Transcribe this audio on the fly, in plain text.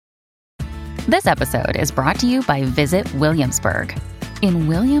This episode is brought to you by Visit Williamsburg. In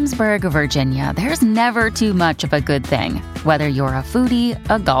Williamsburg, Virginia, there's never too much of a good thing. Whether you're a foodie,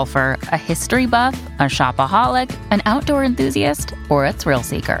 a golfer, a history buff, a shopaholic, an outdoor enthusiast, or a thrill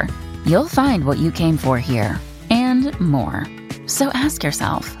seeker, you'll find what you came for here and more. So ask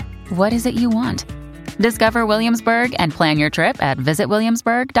yourself, what is it you want? Discover Williamsburg and plan your trip at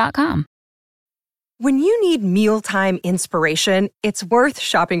visitwilliamsburg.com. When you need mealtime inspiration, it's worth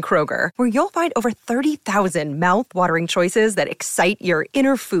shopping Kroger, where you'll find over 30,000 mouth-watering choices that excite your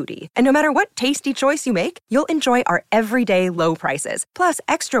inner foodie. And no matter what tasty choice you make, you'll enjoy our everyday low prices, plus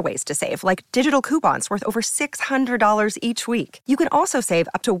extra ways to save, like digital coupons worth over $600 each week. You can also save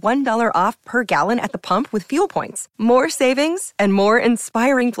up to $1 off per gallon at the pump with fuel points. More savings and more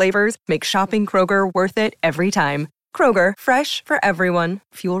inspiring flavors make shopping Kroger worth it every time. Kroger, fresh for everyone.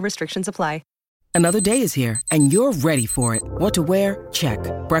 Fuel restrictions apply. Another day is here, and you're ready for it. What to wear? Check.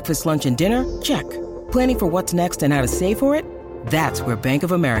 Breakfast, lunch, and dinner? Check. Planning for what's next and how to save for it? That's where Bank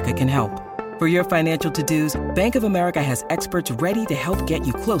of America can help. For your financial to-dos, Bank of America has experts ready to help get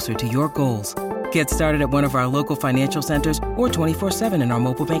you closer to your goals. Get started at one of our local financial centers or 24/7 in our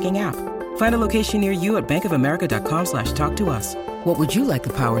mobile banking app. Find a location near you at bankofamerica.com/talktous. What would you like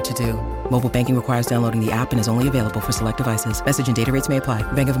the power to do? Mobile banking requires downloading the app and is only available for select devices. Message and data rates may apply.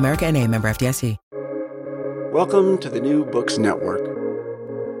 Bank of America N.A., member FDIC. Welcome to the New Books Network.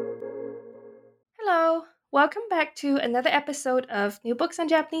 Hello, welcome back to another episode of New Books on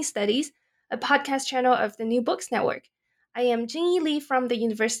Japanese Studies, a podcast channel of the New Books Network. I am Jingyi Lee from the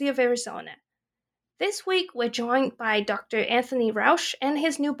University of Arizona. This week, we're joined by Dr. Anthony Rausch and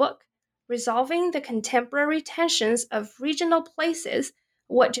his new book, Resolving the Contemporary Tensions of Regional Places,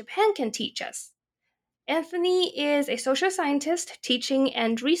 What Japan Can Teach Us. Anthony is a social scientist teaching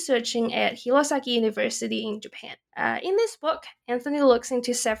and researching at Hirosaki University in Japan. In this book, Anthony looks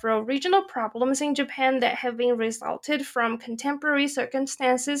into several regional problems in Japan that have been resulted from contemporary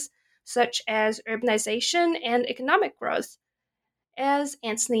circumstances such as urbanization and economic growth. As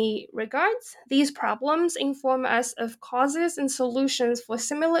Anthony regards, these problems inform us of causes and solutions for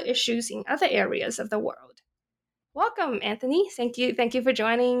similar issues in other areas of the world. Welcome, Anthony. Thank you for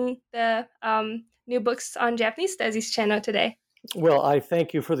joining the New Books on Japanese Studies channel today. Well, I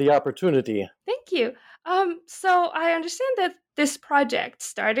thank you for the opportunity. Thank you. So I understand that this project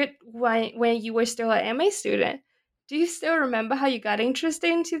started when you were still an MA student. Do you still remember how you got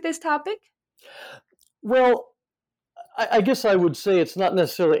interested into this topic? Well, I guess I would say it's not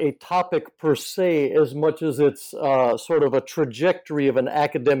necessarily a topic per se as much as it's sort of a trajectory of an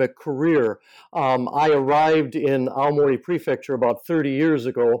academic career. I arrived in Aomori Prefecture about 30 years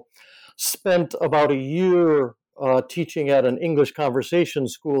ago, spent about a year teaching at an English conversation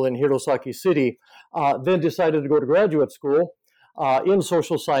school in Hirosaki City, then decided to go to graduate school in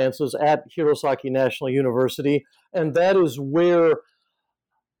social sciences at Hirosaki National University, and that is where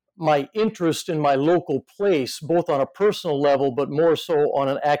my interest in my local place, both on a personal level, but more so on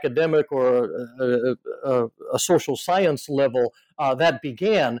an academic or a social science level, that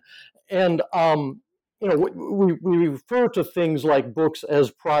began. And, we refer to things like books as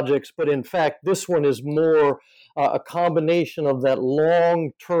projects, but in fact, this one is more a combination of that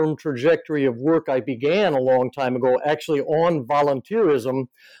long-term trajectory of work I began a long time ago, actually on volunteerism,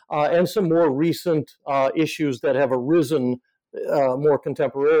 and some more recent issues that have arisen more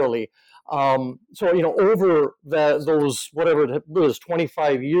contemporarily. Over those, whatever it was,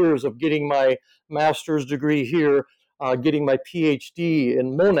 25 years of getting my master's degree here, getting my PhD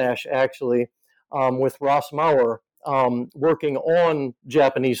in Monash, actually, with Ross Maurer, working on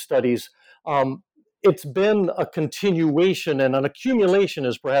Japanese studies, it's been a continuation, and an accumulation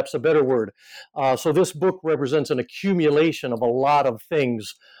is perhaps a better word. So this book represents an accumulation of a lot of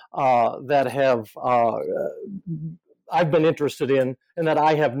things that have I've been interested in and that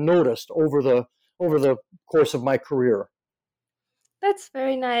I have noticed over the course of my career. That's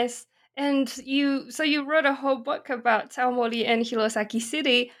very nice. And you wrote a whole book about Aomori and Hirosaki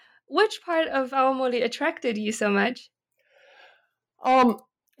City. Which part of Aomori attracted you so much?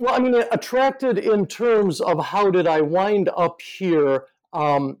 Attracted in terms of how did I wind up here.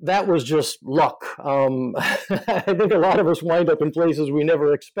 That was just luck. I think a lot of us wind up in places we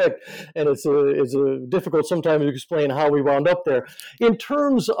never expect, and it's difficult sometimes to explain how we wound up there. In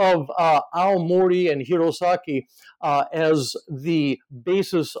terms of Aomori and Hirosaki as the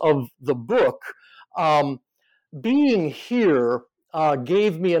basis of the book, being here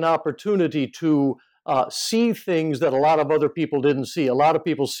gave me an opportunity to see things that a lot of other people didn't see. A lot of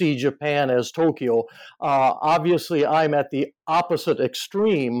people see Japan as Tokyo. Obviously, I'm at the opposite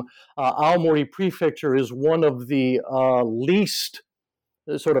extreme. Aomori Prefecture is one of the least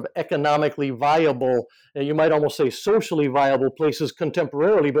sort of economically viable, you might almost say socially viable places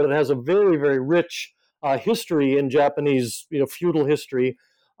contemporarily, but it has a very, very rich history in Japanese, feudal history.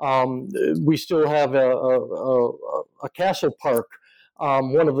 We still have a castle park,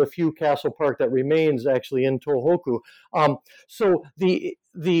 one of the few castle park that remains actually in Tohoku. So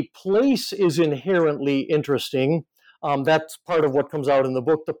the place is inherently interesting. That's part of what comes out in the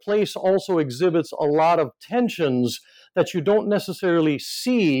book. The place also exhibits a lot of tensions that you don't necessarily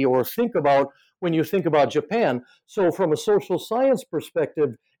see or think about when you think about Japan. So from a social science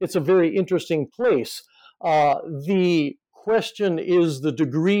perspective, it's a very interesting place. The question is the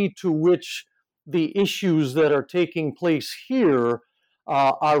degree to which the issues that are taking place here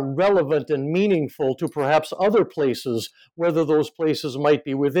are relevant and meaningful to perhaps other places, whether those places might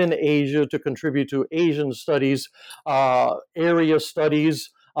be within Asia to contribute to Asian studies, area studies,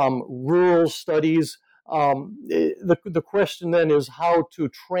 rural studies. The question then is how to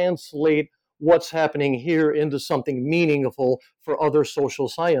translate what's happening here into something meaningful for other social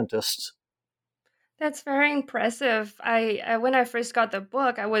scientists. That's very impressive. When I first got the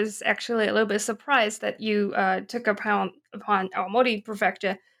book, I was actually a little bit surprised that you took upon Aomori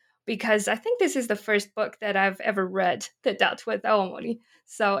Prefecture, because I think this is the first book that I've ever read that dealt with Aomori.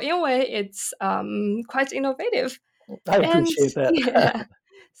 So in a way, it's quite innovative. I appreciate that. Yeah.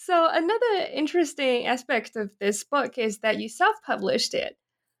 So another interesting aspect of this book is that you self-published it.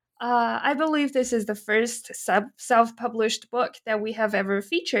 I believe this is the first self-published book that we have ever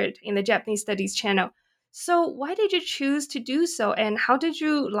featured in the Japanese Studies channel. So why did you choose to do so, and how did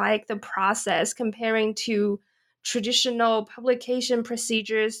you like the process comparing to traditional publication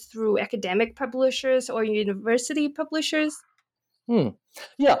procedures through academic publishers or university publishers?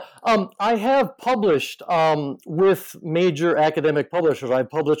 Yeah, I have published with major academic publishers. I've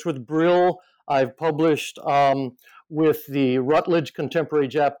published with Brill. I've published with the Routledge Contemporary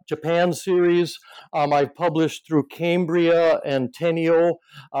Japan series. I've published through Cambria and Tenio,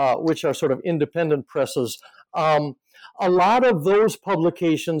 which are sort of independent presses. A lot of those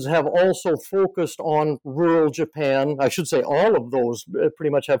publications have also focused on rural Japan. I should say all of those pretty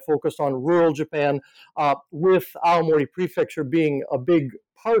much have focused on rural Japan, with Aomori Prefecture being a big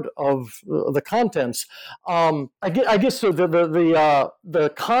part of the contents. I guess so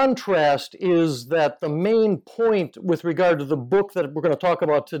the contrast is that the main point with regard to the book that we're going to talk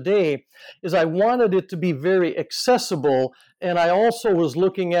about today is I wanted it to be very accessible, and I also was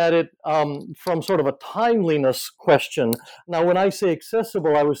looking at it from sort of a timeliness question. Now, when I say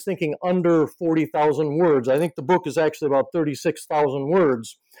accessible, I was thinking under 40,000 words. I think the book is actually about 36,000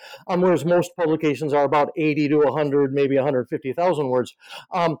 words. Whereas most publications are about 80 to 100, maybe 150,000 words.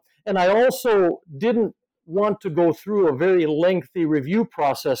 And I also didn't want to go through a very lengthy review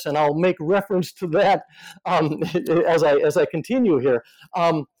process, and I'll make reference to that as I continue here.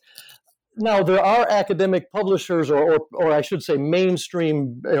 Now, there are academic publishers, or I should say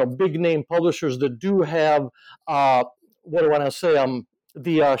mainstream, big name publishers that do have, what do I want to say,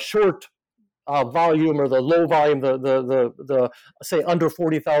 the short volume or the low volume, the say under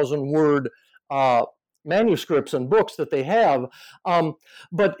 40,000 word manuscripts and books that they have.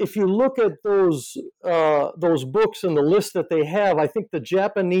 But if you look at those books and the list that they have, I think the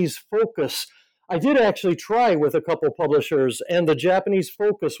Japanese focus, I did actually try with a couple publishers, and the Japanese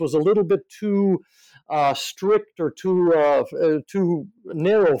focus was a little bit too strict or too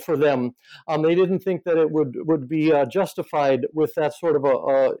narrow for them. They didn't think that it would be justified with that sort of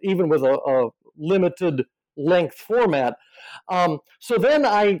even with a limited length format. So then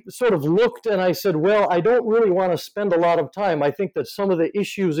I sort of looked and I said, well, I don't really want to spend a lot of time. I think that some of the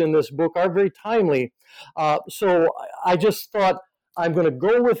issues in this book are very timely. So I just thought, I'm going to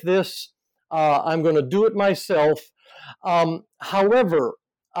go with this. I'm going to do it myself. However,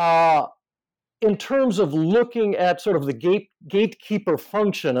 in terms of looking at sort of the gatekeeper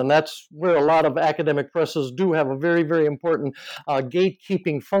function, and that's where a lot of academic presses do have a very, very important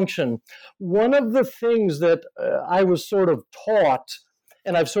gatekeeping function. One of the things that I was sort of taught,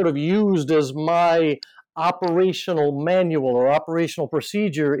 and I've sort of used as my operational manual or operational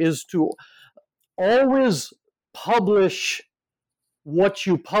procedure, is to always publish what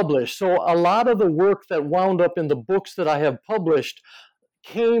you publish. So a lot of the work that wound up in the books that I have published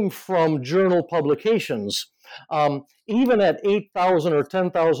came from journal publications. Even at 8,000 or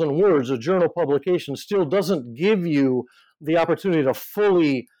 10,000 words, a journal publication still doesn't give you the opportunity to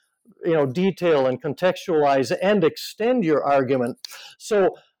fully, detail and contextualize and extend your argument.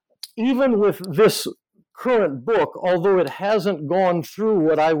 So even with this current book, although it hasn't gone through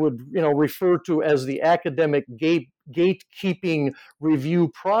what I would, refer to as the academic gatekeeping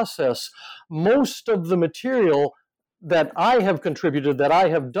review process, most of the material that I have contributed, that I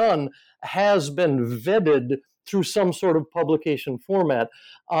have done, has been vetted through some sort of publication format.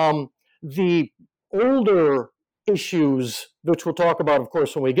 The older issues, which we'll talk about, of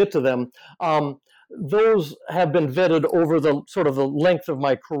course, when we get to them, those have been vetted over the sort of the length of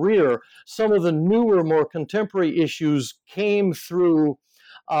my career. Some of the newer, more contemporary issues came through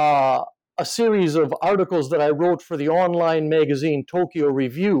a series of articles that I wrote for the online magazine Tokyo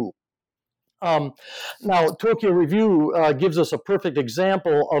Review. Now, Tokyo Review gives us a perfect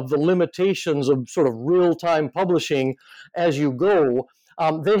example of the limitations of sort of real-time publishing as you go.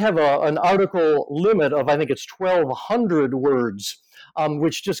 They have an article limit of, I think it's 1,200 words,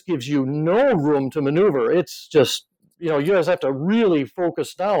 which just gives you no room to maneuver. It's just, you just have to really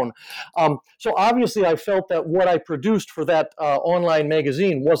focus down. So obviously I felt that what I produced for that online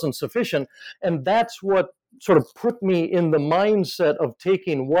magazine wasn't sufficient, and that's what sort of put me in the mindset of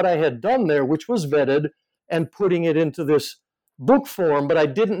taking what I had done there, which was vetted, and putting it into this book form. But I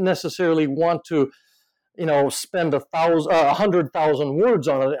didn't necessarily want to, spend 100,000 words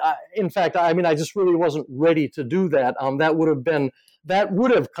on it. In fact, I just really wasn't ready to do that. That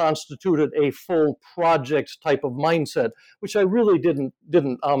would have constituted a full project type of mindset, which I really didn't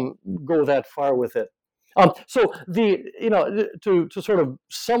go that far with it. So to sort of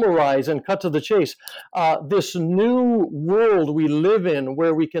summarize and cut to the chase, this new world we live in,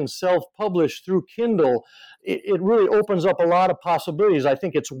 where we can self-publish through Kindle, it really opens up a lot of possibilities. I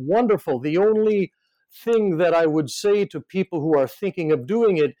think it's wonderful. The only thing that I would say to people who are thinking of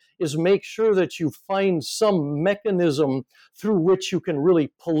doing it is make sure that you find some mechanism through which you can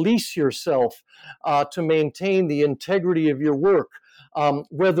really police yourself to maintain the integrity of your work.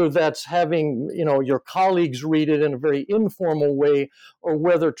 Whether that's having your colleagues read it in a very informal way, or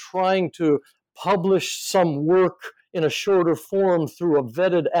whether trying to publish some work in a shorter form through a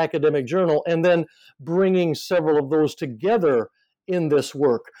vetted academic journal, and then bringing several of those together in this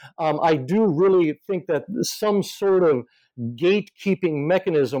work. I do really think that some sort of gatekeeping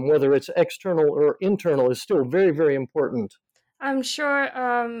mechanism, whether it's external or internal, is still very, very important. I'm sure.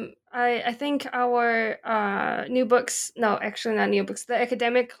 I think our new books, no, actually not new books, the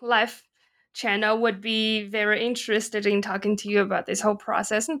Academic Life channel would be very interested in talking to you about this whole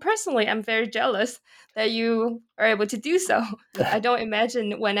process. And personally, I'm very jealous that you are able to do so. I don't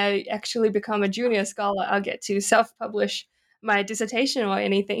imagine when I actually become a junior scholar, I'll get to self-publish my dissertation or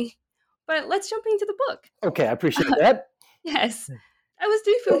anything. But let's jump into the book. Okay, I appreciate that. Yes. I was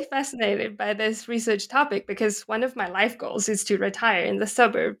deeply fascinated by this research topic because one of my life goals is to retire in the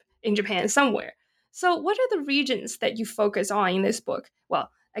suburb in Japan somewhere. So what are the regions that you focus on in this book? Well,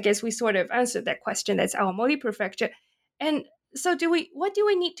 I guess we sort of answered that question. That's Aomori Prefecture. And so what do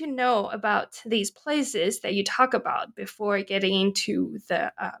we need to know about these places that you talk about before getting into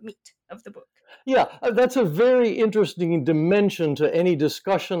the meat of the book? Yeah, that's a very interesting dimension to any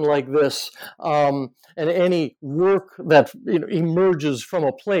discussion like this, and any work that emerges from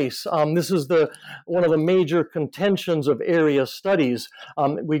a place. This is one of the major contentions of area studies.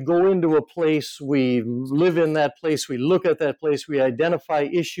 We go into a place, we live in that place, we look at that place, we identify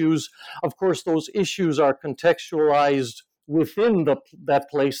issues. Of course, those issues are contextualized within that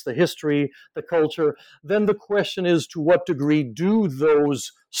place, the history, the culture. Then the question is, to what degree do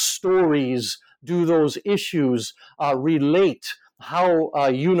those stories, do those issues relate? How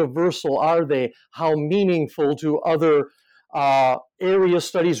universal are they? How meaningful to other area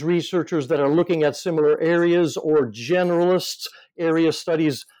studies researchers that are looking at similar areas, or generalists, area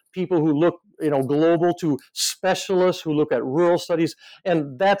studies people who look global, to specialists who look at rural studies?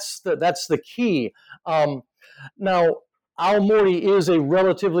 And that's the key. Now, Aomori is a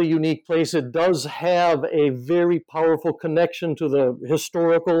relatively unique place. It does have a very powerful connection to the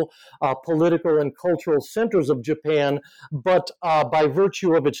historical, political, and cultural centers of Japan, but by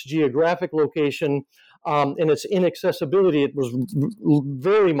virtue of its geographic location and its inaccessibility, it was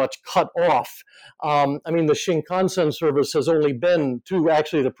very much cut off. The Shinkansen service has only been to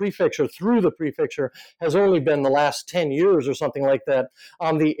actually the prefecture, through the prefecture, has only been the last 10 years or something like that.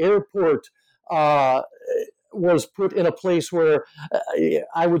 The airport was put in a place where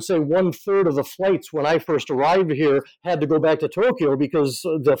I would say 1/3 of the flights when I first arrived here had to go back to Tokyo because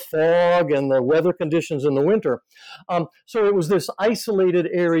the fog and the weather conditions in the winter. So it was this isolated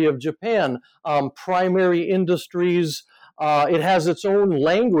area of Japan, primary industries. It has its own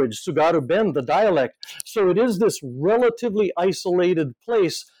language, Tsugaru Ben, the dialect. So it is this relatively isolated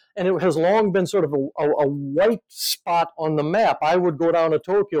place, and it has long been sort of a white spot on the map. I would go down to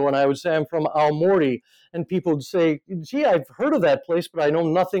Tokyo and I would say I'm from Aomori, and people would say, gee, I've heard of that place, but I know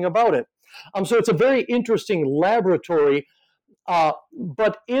nothing about it. So it's a very interesting laboratory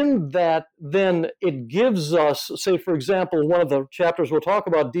But in that, then it gives us, say, for example, one of the chapters we'll talk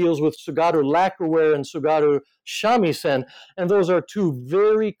about deals with Tsugaru Lacquerware and Tsugaru Shamisen, and those are two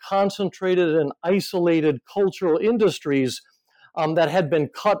very concentrated and isolated cultural industries that had been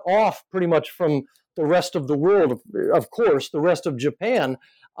cut off pretty much from the rest of the world, of course, the rest of Japan.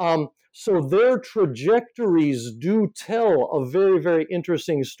 So their trajectories do tell a very, very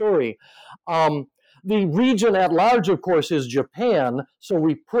interesting story. The region at large, of course, is Japan, so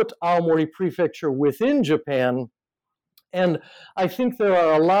we put Aomori Prefecture within Japan. And I think there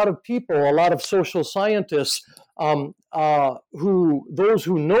are a lot of people, a lot of social scientists, those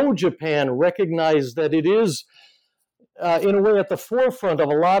who know Japan recognize that it is, in a way, at the forefront of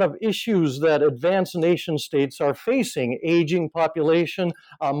a lot of issues that advanced nation states are facing: aging population,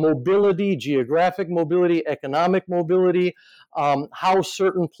 mobility, geographic mobility, economic mobility, how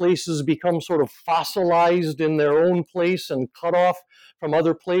certain places become sort of fossilized in their own place and cut off from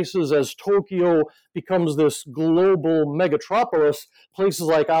other places. As Tokyo becomes this global megatropolis, places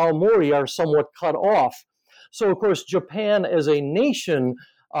like Aomori are somewhat cut off. So, of course, Japan as a nation,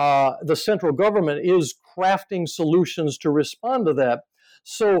 the central government is crafting solutions to respond to that.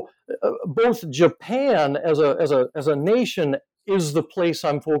 So both Japan as a nation is the place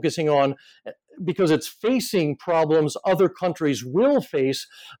I'm focusing on, because it's facing problems other countries will face.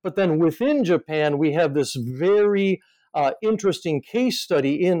 But then within Japan, we have this very interesting case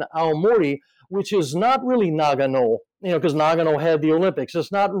study in Aomori, which is not really Nagano, because Nagano had the Olympics.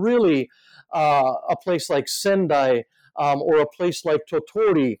 It's not really a place like Sendai or a place like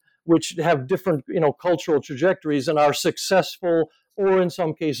Tottori, which have different, cultural trajectories and are successful or in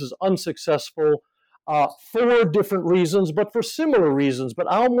some cases unsuccessful for different reasons, but for similar reasons. But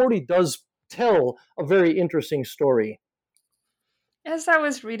Aomori does tell a very interesting story. As I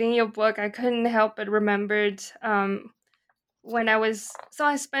was reading your book, I couldn't help but remembered when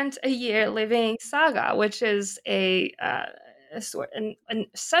I spent a year living in Saga, which is a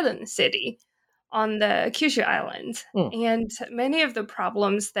southern city on the Kyushu Island. And many of the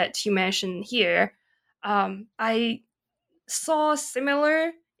problems that you mentioned here, I saw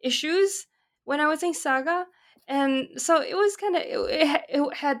similar issues when I was in Saga. And so it was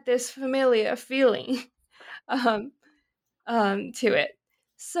it had this familiar feeling to it.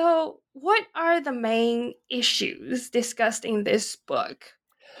 So what are the main issues discussed in this book?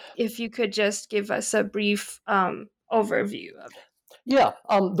 If you could just give us a brief overview of it. Yeah,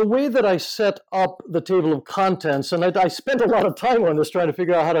 the way that I set up the table of contents, and I spent a lot of time on this trying to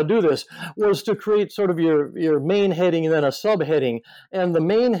figure out how to do this, was to create sort of your main heading and then a subheading. And the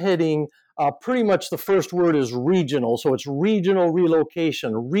main heading, pretty much the first word is regional. So it's regional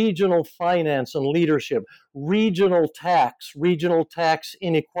relocation, regional finance and leadership, regional tax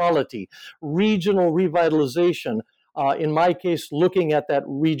inequality, regional revitalization. In my case, looking at that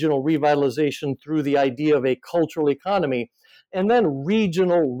regional revitalization through the idea of a cultural economy. And then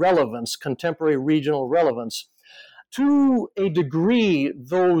regional relevance, contemporary regional relevance. To a degree,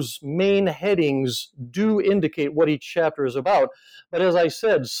 those main headings do indicate what each chapter is about. But as I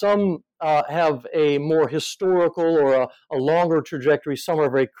said, some have a more historical or a longer trajectory, some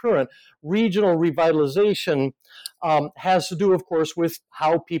are very current. Regional revitalization has to do, of course, with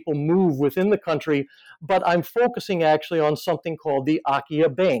how people move within the country. But I'm focusing actually on something called the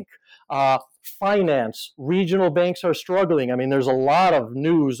Akiya Bank. Finance, regional banks are struggling. I mean, there's a lot of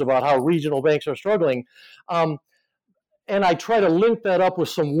news about how regional banks are struggling. And I try to link that up with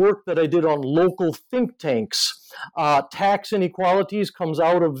some work that I did on local think tanks. Tax inequalities comes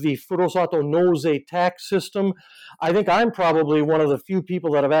out of the Furusato Noze tax system. I think I'm probably one of the few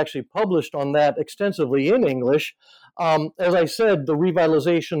people that have actually published on that extensively in English. As I said, the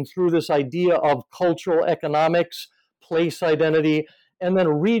revitalization through this idea of cultural economics, place identity, and then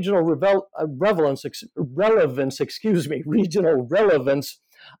regional relevance.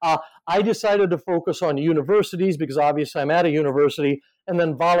 I decided to focus on universities because obviously I'm at a university, and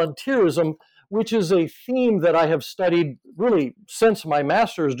then volunteerism, which is a theme that I have studied really since my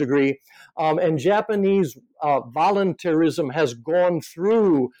master's degree. And Japanese volunteerism has gone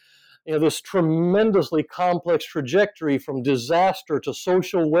through this tremendously complex trajectory from disaster to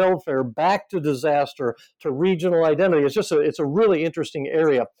social welfare, back to disaster to regional identity. It's a really interesting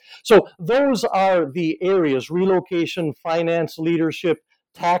area. So those are the areas: relocation, finance, leadership,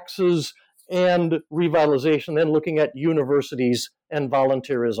 taxes, and revitalization, then looking at universities and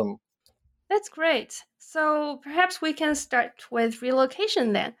volunteerism. That's great. So perhaps we can start with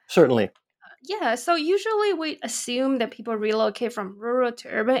relocation then. Certainly. Yeah, so usually we assume that people relocate from rural to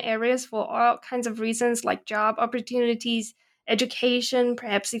urban areas for all kinds of reasons, like job opportunities, education,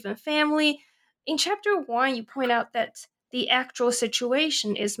 perhaps even family. In chapter 1, you point out that the actual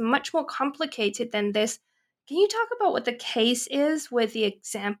situation is much more complicated than this. Can you talk about what the case is with the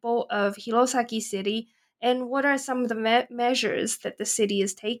example of Hirosaki City, and what are some of the measures that the city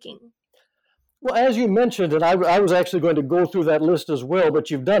is taking? Well, as you mentioned, and I was actually going to go through that list as well,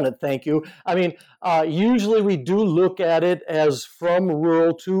 but you've done it. Thank you. I mean, usually we do look at it as from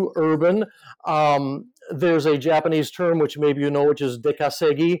rural to urban. There's a Japanese term, which maybe you know, which is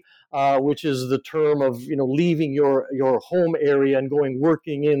dekasegi, which is the term of, leaving your home area and going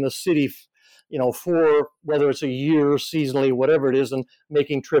working in the city, for whether it's a year, seasonally, whatever it is, and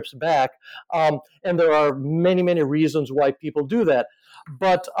making trips back. And there are many, many reasons why people do that.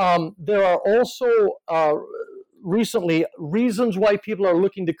 But there are also recently reasons why people are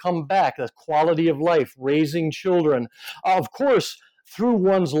looking to come back: the quality of life, raising children. Of course, through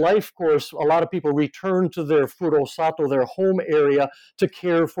one's life course, a lot of people return to their furosato, their home area, to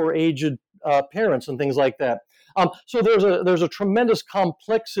care for aged parents and things like that. So there's a tremendous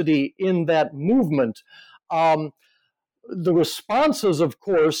complexity in that movement. The responses, of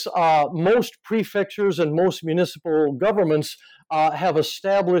course, most prefectures and most municipal governments have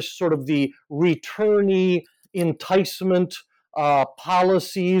established sort of the returnee enticement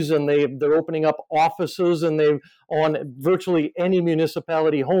policies, and they're opening up offices, and they've on virtually any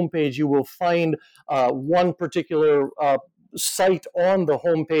municipality homepage you will find one particular site on the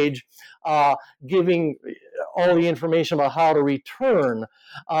homepage giving all the information about how to return.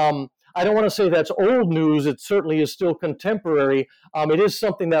 I don't want to say that's old news. It certainly is still contemporary. It is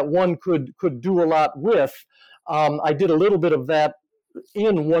something that one could do a lot with. I did a little bit of that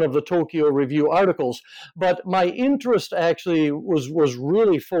in one of the Tokyo Review articles, but my interest actually was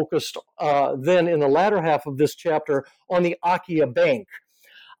really focused then in the latter half of this chapter on the Akiya Bank.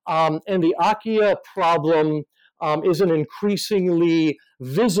 And the Akiya problem is an increasingly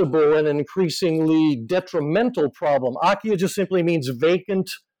visible and increasingly detrimental problem. Akiya just simply means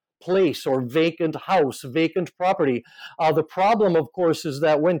vacant place or vacant house, vacant property. The problem, of course, is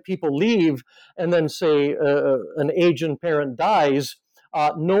that when people leave and then, say, an aging parent dies,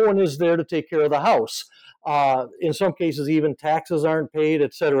 no one is there to take care of the house. In some cases, even taxes aren't paid,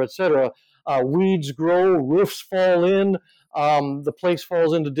 et cetera, et cetera. Weeds grow, roofs fall in, the place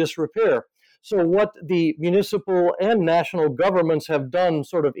falls into disrepair. So what the municipal and national governments have done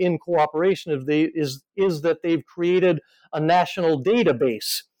sort of in cooperation is that they've created a national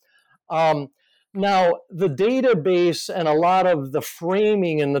database. Now, the database and a lot of the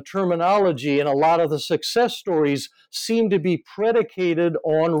framing and the terminology and a lot of the success stories seem to be predicated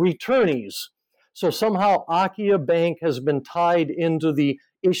on returnees. So somehow Akiya Bank has been tied into the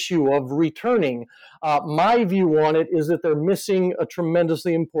issue of returning. My view on it is that they're missing a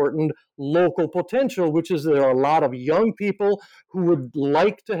tremendously important local potential, which is there are a lot of young people who would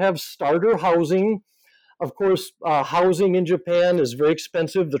like to have starter housing. Of course, housing in Japan is very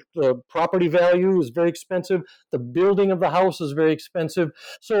expensive. The property value is very expensive. The building of the house is very expensive.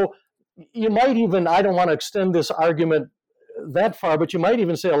 So you might even, I don't want to extend this argument that far, but you might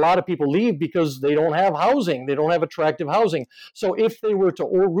even say a lot of people leave because they don't have housing. They don't have attractive housing. So if they were to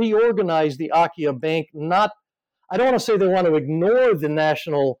reorganize the Akiya Bank, I don't want to say they want to ignore the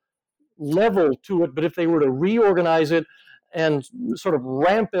national level to it, but if they were to reorganize it and sort of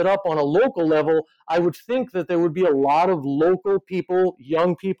ramp it up on a local level, I would think that there would be a lot of local people,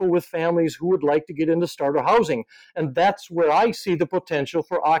 young people with families who would like to get into starter housing. And that's where I see the potential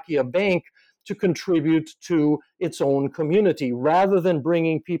for Akiya Bank to contribute to its own community. Rather than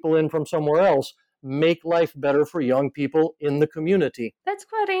bringing people in from somewhere else, make life better for young people in the community. That's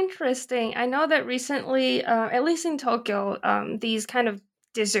quite interesting. I know that recently, at least in Tokyo, these kind of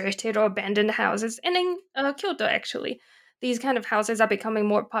deserted or abandoned houses, and in Kyoto actually, these kind of houses are becoming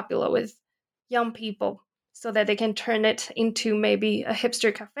more popular with young people so that they can turn it into maybe a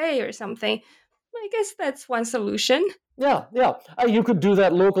hipster cafe or something. I guess that's one solution. Yeah. You could do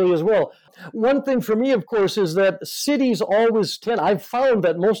that locally as well. One thing for me, of course, is that cities always I've found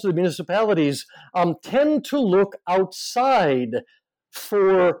that most of the municipalities tend to look outside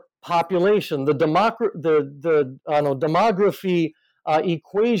for population. The demography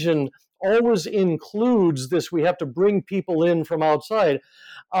equation always includes this: we have to bring people in from outside,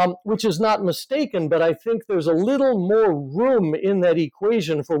 which is not mistaken, but I think there's a little more room in that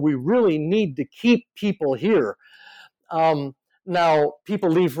equation for we really need to keep people here. Now, people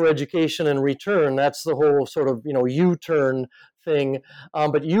leave for education and return. That's the whole sort of, U-turn thing.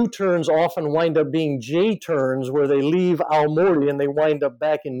 But U-turns often wind up being J-turns, where they leave Aomori and they wind up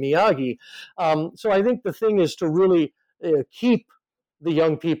back in Miyagi. So I think the thing is to really keep the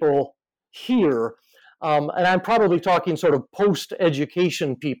young people here. And I'm probably talking sort of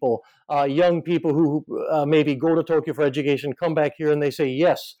post-education people, young people who maybe go to Tokyo for education, come back here and they say,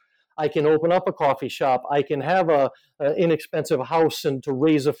 yes, I can open up a coffee shop. I can have an inexpensive house and to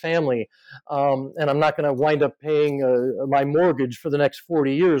raise a family. And I'm not going to wind up paying my mortgage for the next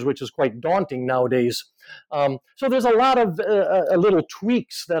 40 years, which is quite daunting nowadays. So there's a lot of little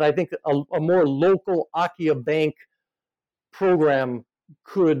tweaks that I think a more local Akiya Bank program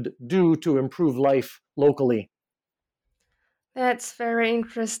could do to improve life locally. That's very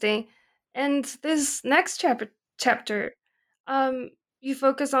interesting. And this next chapter, you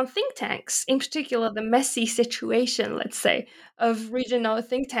focus on think tanks, in particular the messy situation, let's say, of regional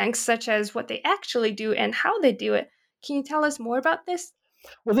think tanks, such as what they actually do and how they do it. Can you tell us more about this?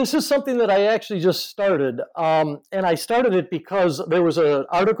 Well, this is something that I actually just started, and I started it because there was an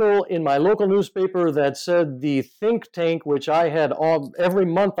article in my local newspaper that said the think tank, which I had every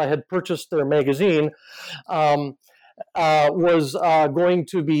month I had purchased their magazine, was going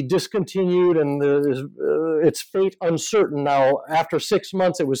to be discontinued and its fate uncertain. Now, after 6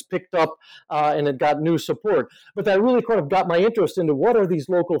 months, it was picked up and it got new support. But that really kind of got my interest into what are these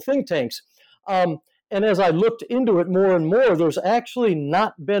local think tanks. And as I looked into it more and more, there's actually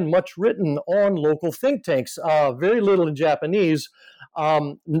not been much written on local think tanks, very little in Japanese,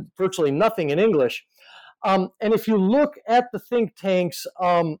 virtually nothing in English. And if you look at the think tanks,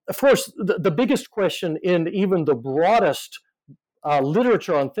 of course, the biggest question in even the broadest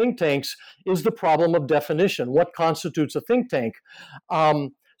literature on think tanks is the problem of definition. What constitutes a think tank?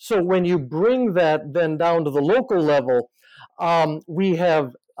 So when you bring that then down to the local level, we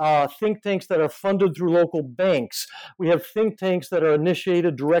have think tanks that are funded through local banks. We have think tanks that are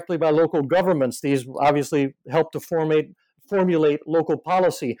initiated directly by local governments. These obviously help to formulate local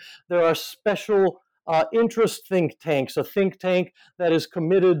policy. There are special interest think tanks, a think tank that is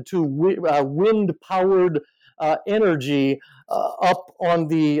committed to wind-powered energy up on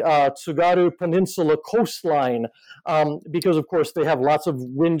the Tsugaru Peninsula coastline, because, of course, they have lots of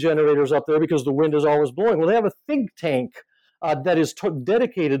wind generators up there because the wind is always blowing. Well, they have a think tank that is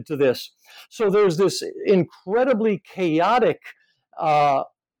dedicated to this. So there's this incredibly chaotic sort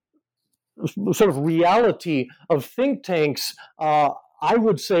of reality of think tanks, I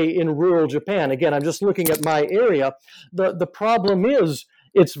would say, in rural Japan. Again, I'm just looking at my area. The problem is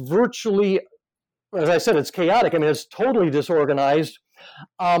it's virtually, as I said, it's chaotic. I mean, it's totally disorganized.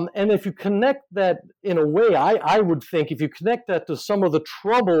 And if you connect that in a way, I would think if you connect that to some of the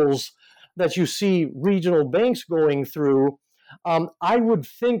troubles that you see regional banks going through, I would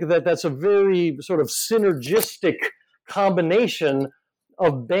think that that's a very sort of synergistic combination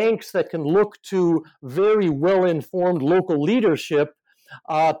of banks that can look to very well-informed local leadership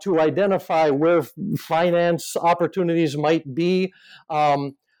to identify where finance opportunities might be.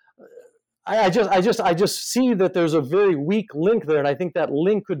 I just see that there's a very weak link there, and I think that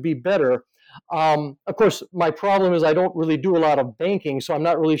link could be better. Of course, my problem is I don't really do a lot of banking, so I'm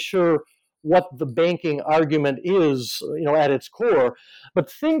not really sure what the banking argument is, at its core.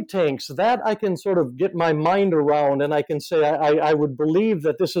 But think tanks, that I can sort of get my mind around, and I can say I would believe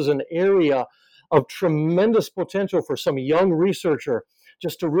that this is an area of tremendous potential for some young researcher,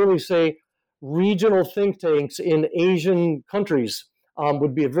 just to really say regional think tanks in Asian countries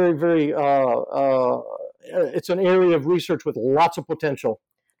would be a very, very, it's an area of research with lots of potential.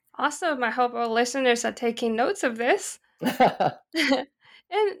 Awesome. I hope our listeners are taking notes of this.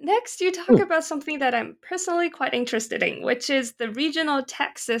 And next, you talk about something that I'm personally quite interested in, which is the regional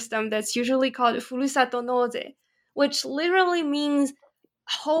tax system that's usually called Furusato Noze, which literally means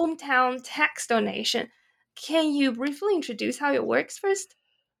hometown tax donation. Can you briefly introduce how it works first?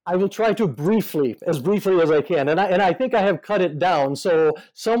 I will try to as briefly as I can. And I think I have cut it down. So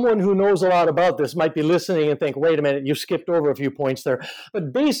someone who knows a lot about this might be listening and think, wait a minute, you skipped over a few points there.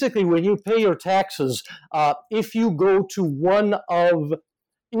 But basically, when you pay your taxes, if you go to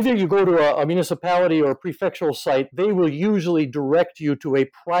either you go to a municipality or a prefectural site, they will usually direct you to a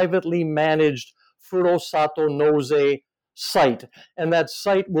privately managed Furusato Noze site. And that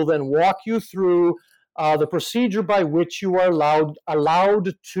site will then walk you through the procedure by which you are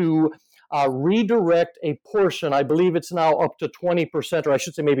allowed to redirect a portion. I believe it's now up to 20%, or I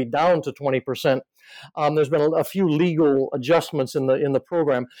should say maybe down to 20%. There's been a few legal adjustments in the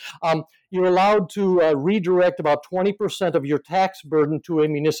program. You're allowed to redirect about 20% of your tax burden to a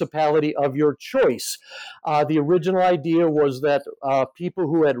municipality of your choice. The original idea was that people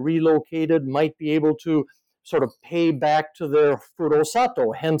who had relocated might be able to sort of pay back to their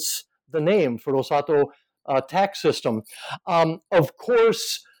Furusato, hence the name Furusato tax system. Of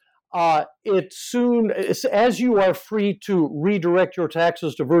course, as you are free to redirect your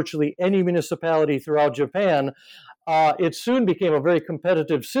taxes to virtually any municipality throughout Japan, it soon became a very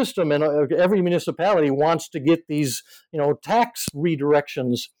competitive system, and every municipality wants to get these, tax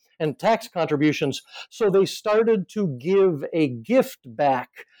redirections and tax contributions. So they started to give a gift back.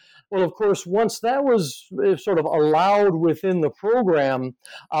 Well, of course, once that was sort of allowed within the program,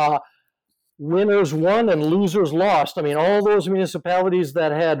 winners won and losers lost. I mean, all those municipalities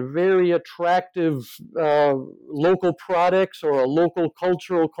that had very attractive local products or a local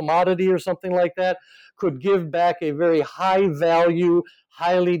cultural commodity or something like that could give back a very high value,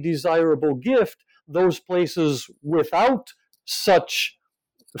 highly desirable gift. Those places without such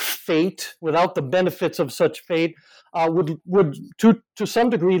fate, without the benefits of such fate, would to some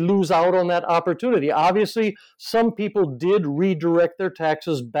degree lose out on that opportunity. Obviously, some people did redirect their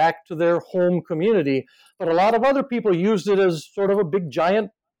taxes back to their home community, but a lot of other people used it as sort of a big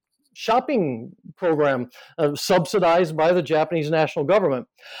giant shopping program subsidized by the Japanese national government.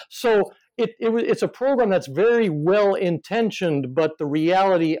 So it's a program that's very well intentioned, but the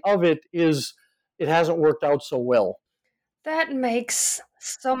reality of it is it hasn't worked out so well. That makes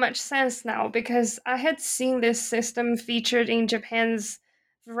so much sense now, because I had seen this system featured in Japan's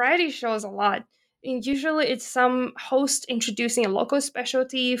variety shows a lot. And usually it's some host introducing a local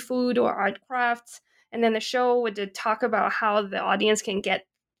specialty, food or art crafts, and then the show would talk about how the audience can get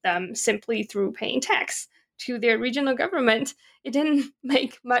them simply through paying tax to their regional government. It didn't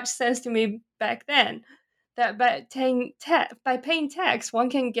make much sense to me back then that by paying tax,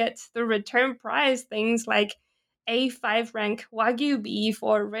 one can get the return prize, things like A5 rank Wagyu beef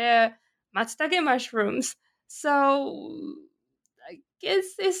or rare matsutake mushrooms. So I guess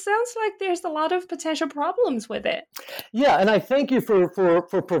it sounds like there's a lot of potential problems with it. Yeah, and I thank you for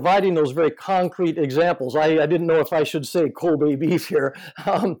providing those very concrete examples. I didn't know if I should say Kobe beef here,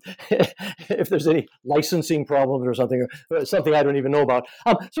 if there's any licensing problems or something I don't even know about.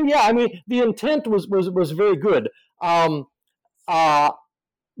 So yeah, I mean, the intent was very good.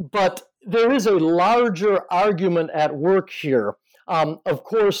 But there is a larger argument at work here. Of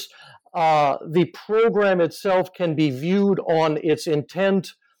course, the program itself can be viewed on its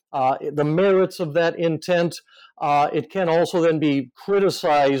intent, the merits of that intent. It can also then be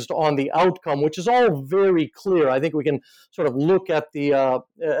criticized on the outcome, which is all very clear. I think we can sort of look at the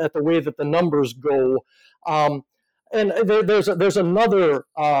way that the numbers go. And there's another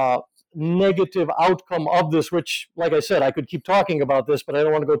negative outcome of this, which, like I said, I could keep talking about this, but I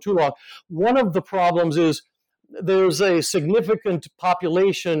don't want to go too long. One of the problems is there's a significant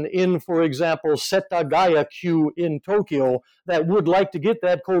population in, for example, Setagaya-ku in Tokyo that would like to get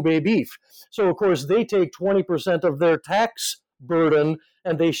that Kobe beef. So, of course, they take 20% of their tax burden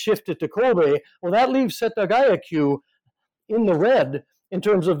and they shift it to Kobe. Well, that leaves Setagaya-ku in the red in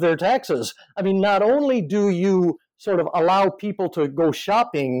terms of their taxes. I mean, not only do you sort of allow people to go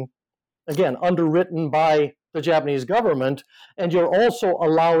shopping, again, underwritten by the Japanese government, and you're also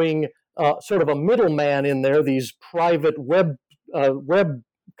allowing sort of a middleman in there, these private web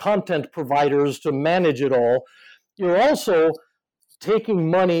content providers to manage it all. You're also taking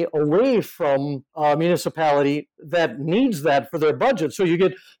money away from a municipality that needs that for their budget. So you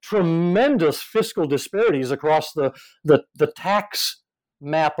get tremendous fiscal disparities across the tax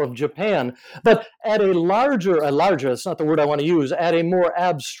map of Japan. But at a larger, it's not the word I want to use, at a more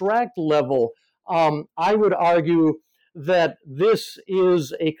abstract level, I would argue that this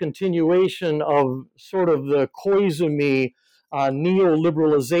is a continuation of sort of the Koizumi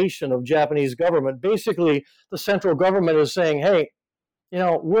neoliberalization of Japanese government. Basically, the central government is saying, hey,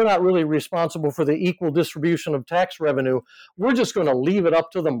 we're not really responsible for the equal distribution of tax revenue. We're just going to leave it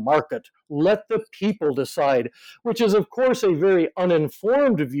up to the market. Let the people decide, which is, of course, a very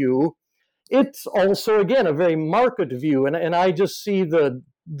uninformed view. It's also, again, a very market view. And I just see the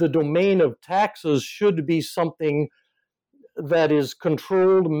domain of taxes should be something that is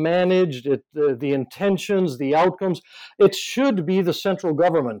controlled, managed, the intentions, the outcomes. It should be the central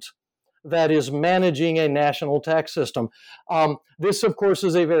government that is managing a national tax system. This, of course,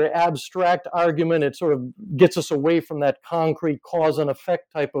 is a very abstract argument. It sort of gets us away from that concrete cause and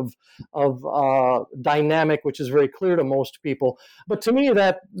effect type of dynamic, which is very clear to most people. But to me,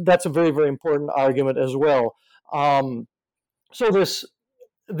 that's a very, very important argument as well. So this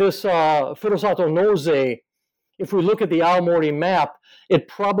Furusato Noze, if we look at the Aomori map, it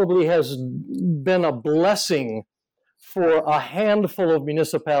probably has been a blessing for a handful of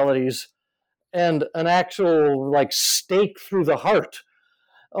municipalities and an actual stake through the heart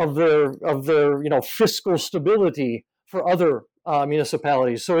of their fiscal stability for other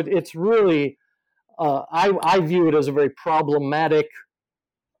municipalities. So it's really I view it as a very problematic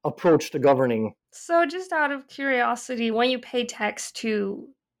approach to governing. So just out of curiosity, when you pay tax to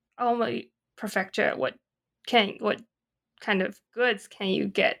Aomori Prefecture, what kind of goods can you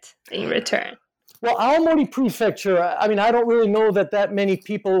get in return? Well, Aomori Prefecture, I mean, I don't really know that many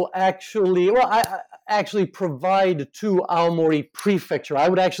people I actually provide to Aomori Prefecture.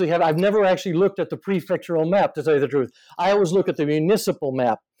 I've never actually looked at the prefectural map, to tell you the truth. I always look at the municipal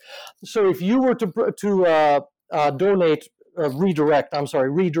map. So if you were to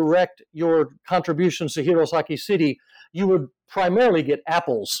redirect your contributions to Hirosaki City, you would primarily get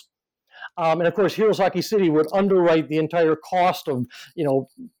apples. And of course, Hirosaki City would underwrite the entire cost of,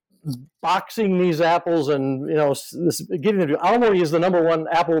 boxing these apples and, getting them to Aomori is the number one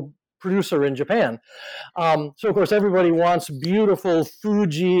apple producer in Japan. So of course, everybody wants beautiful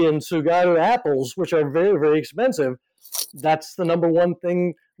Fuji and Tsugaru apples, which are very, very expensive. That's the number one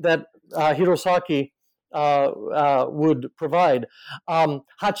thing that Hirosaki would provide.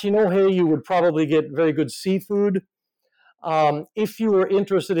 Hachinohe, you would probably get very good seafood. If you were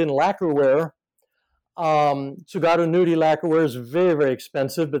interested in lacquerware, Tsugaru Nuri lacquerware is very, very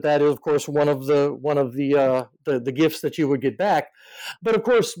expensive, but that is, of course, one of the gifts that you would get back. But of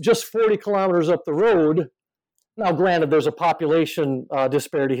course, just 40 kilometers up the road. Now, granted, there's a population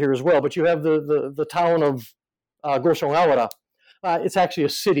disparity here as well, but you have the town of Goshogawara. It's actually a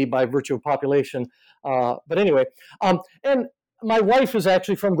city by virtue of population. But anyway, and my wife is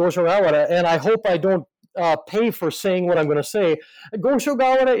actually from Goshogawara, and I hope I don't pay for saying what I'm going to say.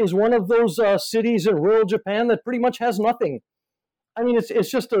 Goshogawara is one of those cities in rural Japan that pretty much has nothing. I mean, it's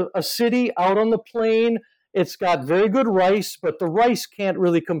just a city out on the plain. It's got very good rice, but the rice can't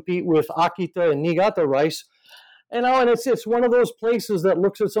really compete with Akita and Niigata rice. And it's one of those places that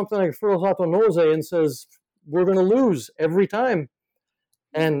looks at something like Furusato Nozei and says, we're going to lose every time.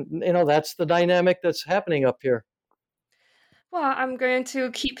 And, that's the dynamic that's happening up here. Well, I'm going to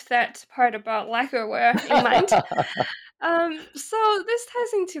keep that part about lacquerware in mind. So this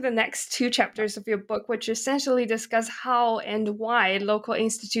ties into the next two chapters of your book, which essentially discuss how and why local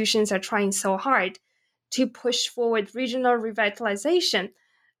institutions are trying so hard to push forward regional revitalization.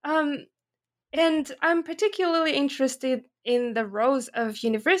 And I'm particularly interested in the roles of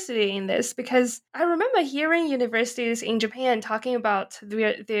university in this, because I remember hearing universities in Japan talking about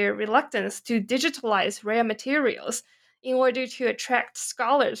their reluctance to digitalize rare materials in order to attract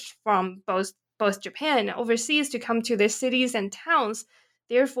scholars from both Japan and overseas to come to their cities and towns,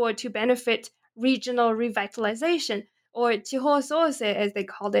 therefore to benefit regional revitalization, or Chihosose as they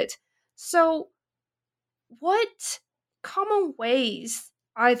called it. So what common ways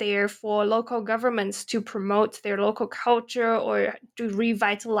are there for local governments to promote their local culture or to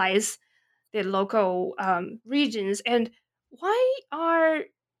revitalize their local regions? And why are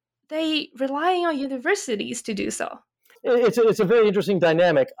they relying on universities to do so? It's a very interesting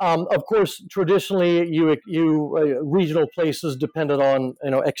dynamic. Of course, traditionally, regional places depended on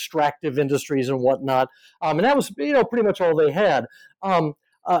extractive industries and whatnot, and that was pretty much all they had.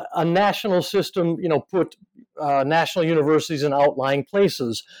 A national system, put national universities in outlying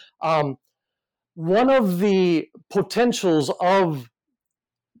places. One of the potentials of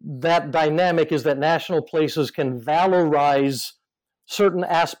that dynamic is that national places can valorize certain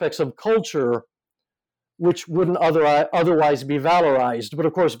aspects of culture which wouldn't otherwise be valorized. But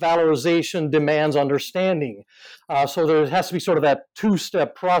of course, valorization demands understanding. So there has to be sort of that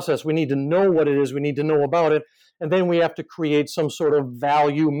two-step process. We need to know what it is, we need to know about it, and then we have to create some sort of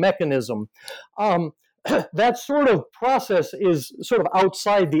value mechanism. That sort of process is sort of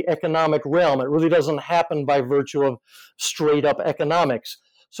outside the economic realm. It really doesn't happen by virtue of straight-up economics.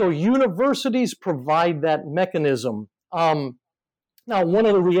 So universities provide that mechanism. Now, one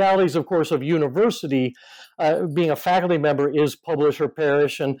of the realities, of course, of university, being a faculty member, is publish or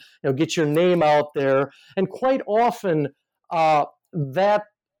perish, and get your name out there. And quite often, that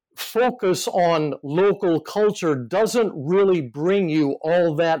focus on local culture doesn't really bring you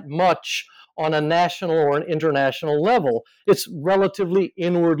all that much on a national or an international level. It's relatively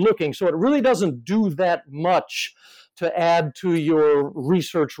inward-looking, so it really doesn't do that much to add to your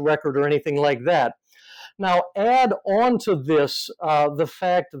research record or anything like that. Now, add on to this the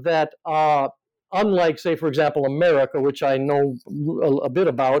fact that unlike, say, for example, America, which I know a bit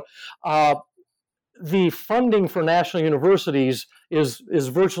about, the funding for national universities is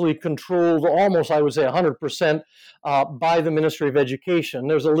virtually controlled, almost, I would say, 100% by the Ministry of Education.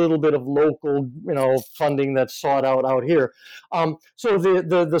 There's a little bit of local, funding that's sought out here. So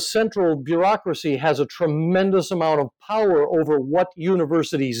the central bureaucracy has a tremendous amount of power over what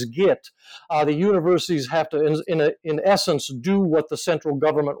universities get. The universities have to, in essence, do what the central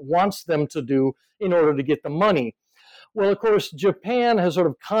government wants them to do in order to get the money. Well, of course, Japan has sort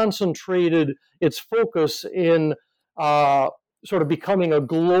of concentrated its focus in sort of becoming a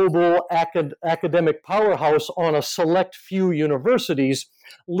global academic powerhouse on a select few universities,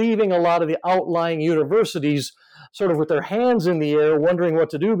 leaving a lot of the outlying universities sort of with their hands in the air, wondering what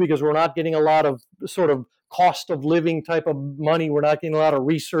to do because we're not getting a lot of sort of cost of living type of money. We're not getting a lot of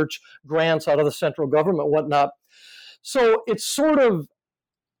research grants out of the central government, whatnot. So it's sort of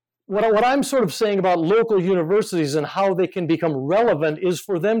what I'm sort of saying about local universities and how they can become relevant is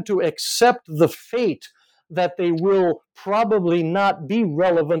for them to accept the fate that they will probably not be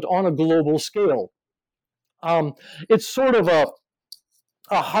relevant on a global scale. It's sort of a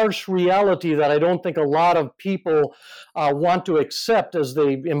harsh reality that I don't think a lot of people want to accept as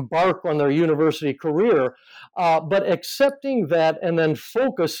they embark on their university career. But accepting that and then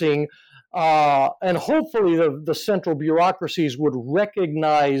focusing, and hopefully the central bureaucracies would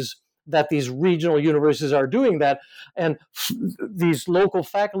recognize that these regional universities are doing that, and these local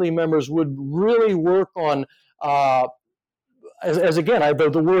faculty members would really work on, as again,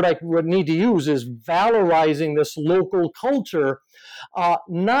 the word I would need to use is valorizing this local culture,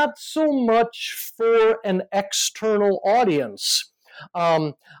 not so much for an external audience.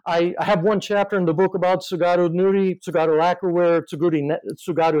 I have one chapter in the book about Tsugaru Nuri, Tsugaru lacquerware,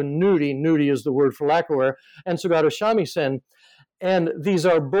 Tsugaru Nuri, Nuri is the word for lacquerware, and Tsugaru shamisen. And these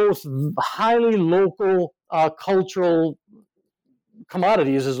are both highly local cultural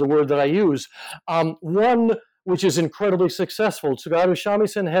commodities is the word that I use. One which is incredibly successful. Tsugaru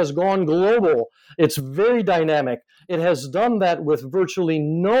shamisen has gone global. It's very dynamic. It has done that with virtually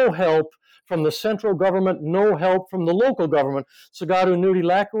no help from the central government, no help from the local government. Tsugaru Nuri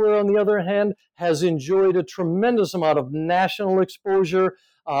lacquerware, on the other hand, has enjoyed a tremendous amount of national exposure.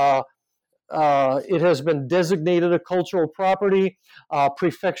 It has been designated a cultural property,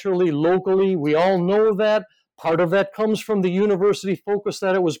 prefecturally, locally. We all know that. Part of that comes from the university focus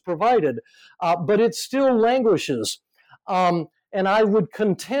that it was provided, but it still languishes. And I would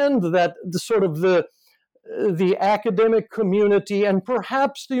contend that the academic community and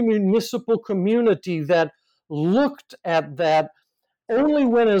perhaps the municipal community that looked at that only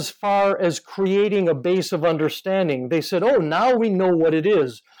went as far as creating a base of understanding. They said, oh, now we know what it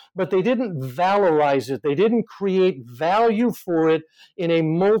is. But they didn't valorize it. They didn't create value for it in a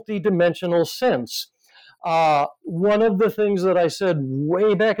multidimensional sense. One of the things that I said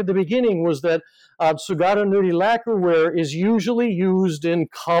way back at the beginning was that Tsugaru Nuri lacquerware is usually used in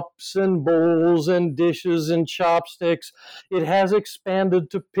cups and bowls and dishes and chopsticks. It has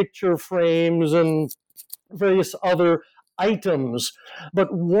expanded to picture frames and various other items.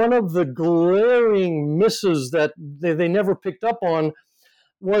 But one of the glaring misses that they never picked up on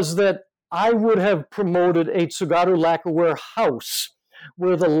was that I would have promoted a Tsugaru lacquerware house,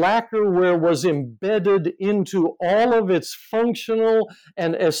 where the lacquerware was embedded into all of its functional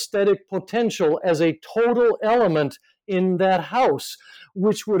and aesthetic potential as a total element in that house,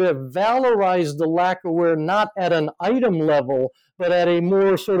 which would have valorized the lacquerware not at an item level, but at a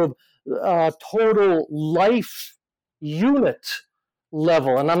more sort of total life unit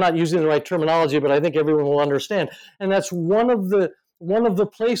level. And I'm not using the right terminology, but I think everyone will understand. And that's one of the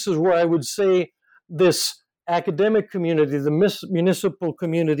places where I would say this academic community, the municipal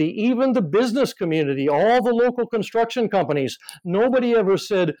community, even the business community, all the local construction companies, nobody ever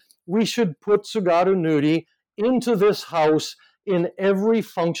said we should put Tsugaru Nuri into this house in every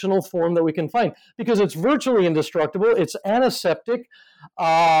functional form that we can find, because it's virtually indestructible, it's antiseptic,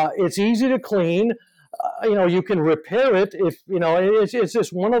 it's easy to clean, you can repair it if, it's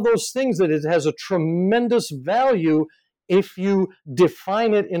just one of those things that it has a tremendous value if you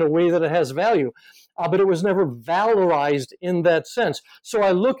define it in a way that it has value. But it was never valorized in that sense. So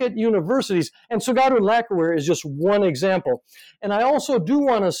I look at universities, and Tsugaru lacquerware is just one example. And I also do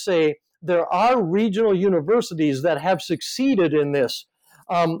want to say there are regional universities that have succeeded in this.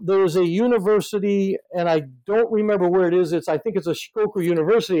 There is a university, and I don't remember where it is. I think it's a Shikoku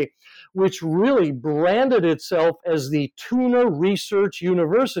University, which really branded itself as the Tuna Research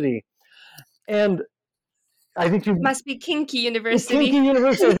University. And I think you must be Kinki University. Kinki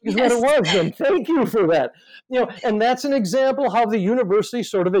University is Yes. what it was. Then thank you for that. And that's an example how the university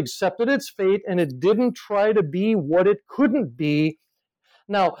sort of accepted its fate, and it didn't try to be what it couldn't be.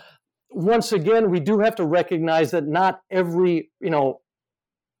 Now, once again, we do have to recognize that not every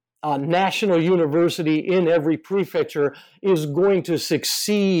national university in every prefecture is going to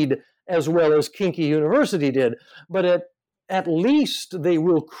succeed as well as Kinki University did, but at least they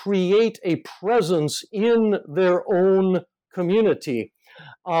will create a presence in their own community.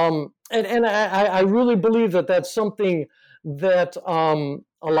 And I really believe that that's something that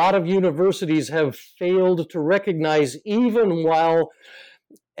a lot of universities have failed to recognize, even while,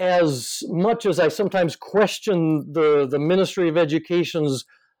 as much as I sometimes question the Ministry of Education's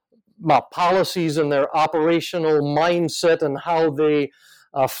policies and their operational mindset and how they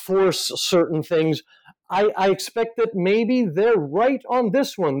force certain things, I expect that maybe they're right on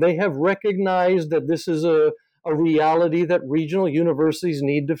this one. They have recognized that this is a reality that regional universities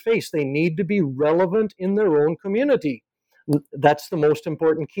need to face. They need to be relevant in their own community. That's the most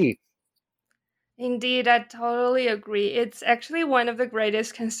important key. Indeed, I totally agree. It's actually one of the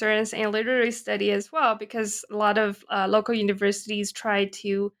greatest concerns in literary study as well, because a lot of local universities try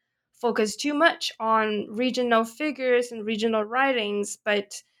to focus too much on regional figures and regional writings,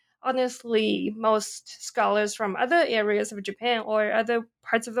 but honestly, most scholars from other areas of Japan or other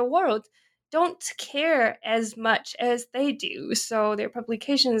parts of the world don't care as much as they do. So their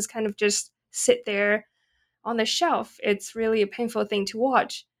publications kind of just sit there on the shelf. It's really a painful thing to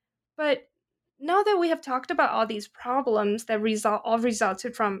watch. But now that we have talked about all these problems that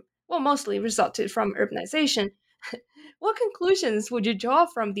resulted from, well, mostly resulted from urbanization, what conclusions would you draw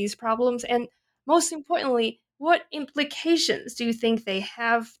from these problems? And most importantly, what implications do you think they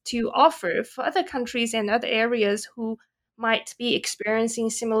have to offer for other countries and other areas who might be experiencing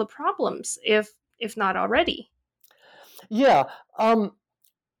similar problems, if not already? Yeah.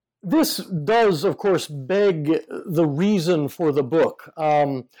 This does, of course, beg the reason for the book.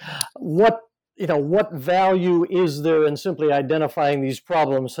 What value is there in simply identifying these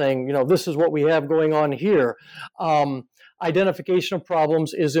problems, saying, this is what we have going on here? Identification of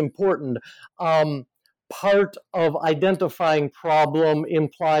problems is important. Part of identifying problem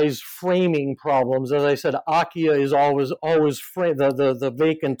implies framing problems. As I said, Akiya is always the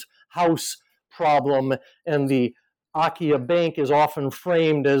vacant house problem, and the Akiya Bank is often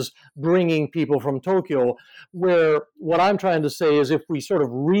framed as bringing people from Tokyo, where what I'm trying to say is if we sort of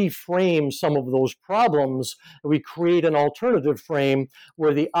reframe some of those problems, we create an alternative frame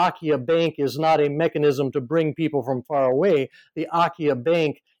where the Akiya Bank is not a mechanism to bring people from far away. The Akiya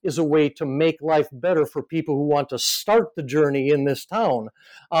Bank is a way to make life better for people who want to start the journey in this town.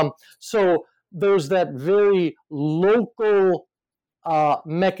 So there's that very local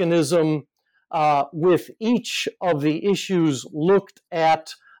mechanism with each of the issues looked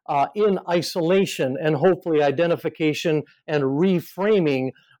at in isolation, and hopefully identification and reframing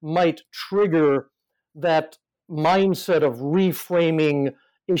might trigger that mindset of reframing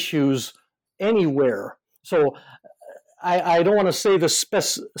issues anywhere. So I don't want to say the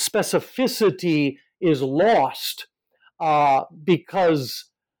specificity is lost because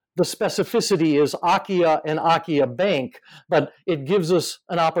the specificity is Akiya and Akiya Bank, but it gives us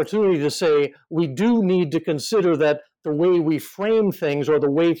an opportunity to say we do need to consider that the way we frame things or the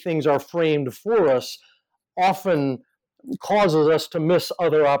way things are framed for us often causes us to miss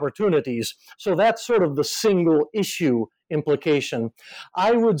other opportunities. So that's sort of the single issue implication.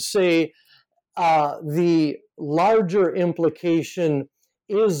 I would say the larger implication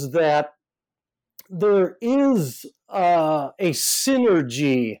is that there is a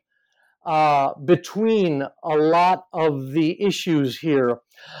synergy between a lot of the issues here.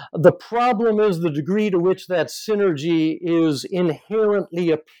 The problem is the degree to which that synergy is inherently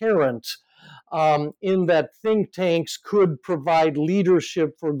apparent, in that think tanks could provide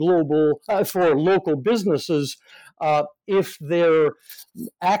leadership for local businesses if they're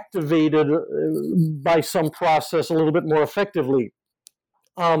activated by some process a little bit more effectively.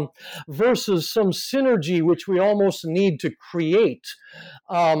 Versus some synergy which we almost need to create.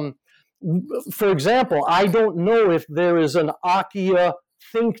 For example, I don't know if there is an Akiya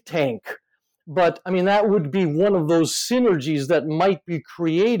think tank, but I mean, that would be one of those synergies that might be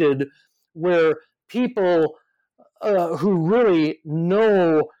created where people who really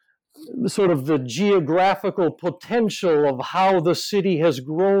know sort of the geographical potential of how the city has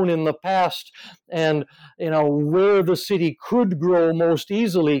grown in the past and where the city could grow most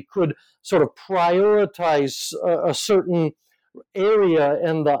easily could sort of prioritize a certain area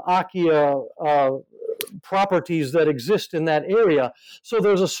and the Akiya properties that exist in that area. So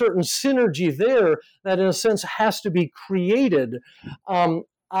there's a certain synergy there that in a sense has to be created. I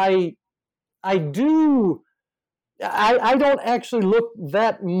don't actually look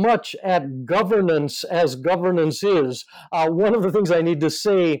that much at governance as governance is. One of the things I need to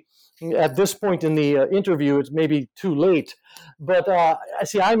say at this point in the interview, it's maybe too late, but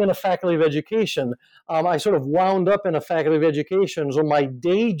I'm in a faculty of education. I sort of wound up in a faculty of education, so my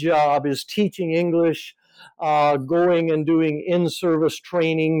day job is teaching English, going and doing in-service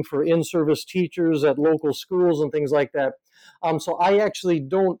training for in-service teachers at local schools and things like that. So I actually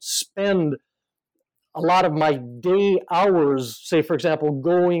don't spend a lot of my day hours, say, for example,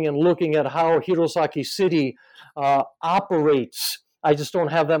 going and looking at how Hirosaki City operates. I just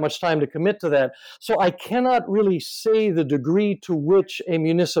don't have that much time to commit to that. So I cannot really say the degree to which a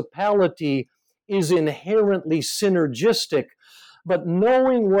municipality is inherently synergistic. But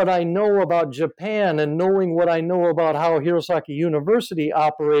knowing what I know about Japan and knowing what I know about how Hirosaki University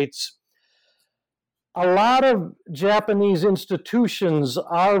operates, a lot of Japanese institutions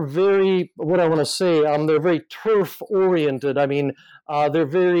are very, what I want to say, they're very turf-oriented. I mean, they're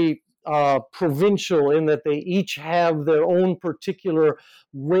very provincial in that they each have their own particular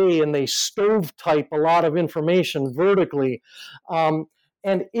way, and they stovetype a lot of information vertically.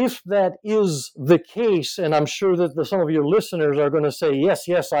 And if that is the case, and I'm sure that some of your listeners are going to say,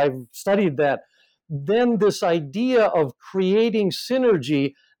 yes, I've studied that, then this idea of creating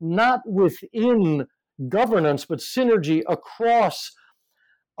synergy, not within governance, but synergy across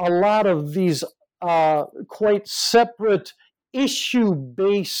a lot of these quite separate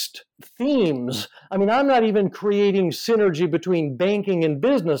issue-based themes. I mean, I'm not even creating synergy between banking and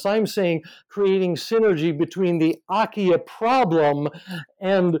business. I'm saying creating synergy between the Akiya problem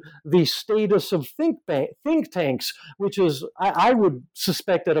and the status of think tanks, which is, I would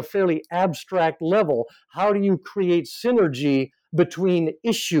suspect, at a fairly abstract level. How do you create synergy between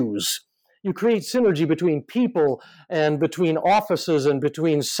issues? You create synergy between people and between offices and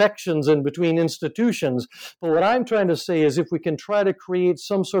between sections and between institutions. But what I'm trying to say is if we can try to create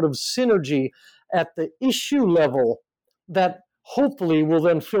some sort of synergy at the issue level, that hopefully will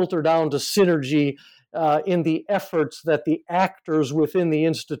then filter down to synergy in the efforts that the actors within the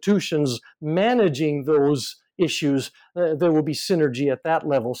institutions managing those issues, there will be synergy at that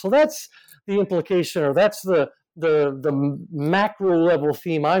level. So that's the implication, or that's the macro level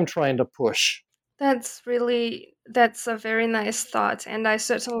theme I'm trying to push. That's a very nice thought. And I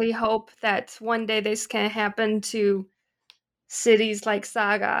certainly hope that one day this can happen to cities like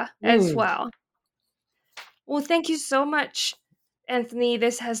Saga as well. Well, thank you so much, Anthony.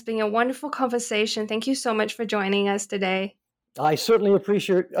 This has been a wonderful conversation. Thank you so much for joining us today. I certainly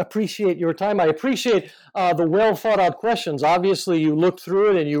appreciate your time. I appreciate the well thought out questions. Obviously, you looked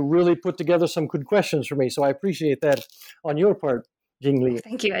through it and you really put together some good questions for me. So I appreciate that on your part, Jingli.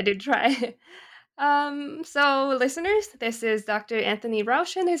 Thank you. I did try. So, listeners, this is Dr. Anthony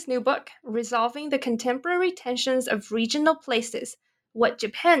Rausch and his new book, Resolving the Contemporary Tensions of Regional Places, What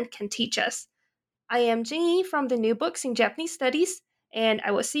Japan Can Teach Us. I am Jingyi from the New Books in Japanese Studies, and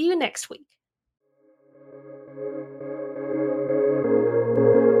I will see you next week.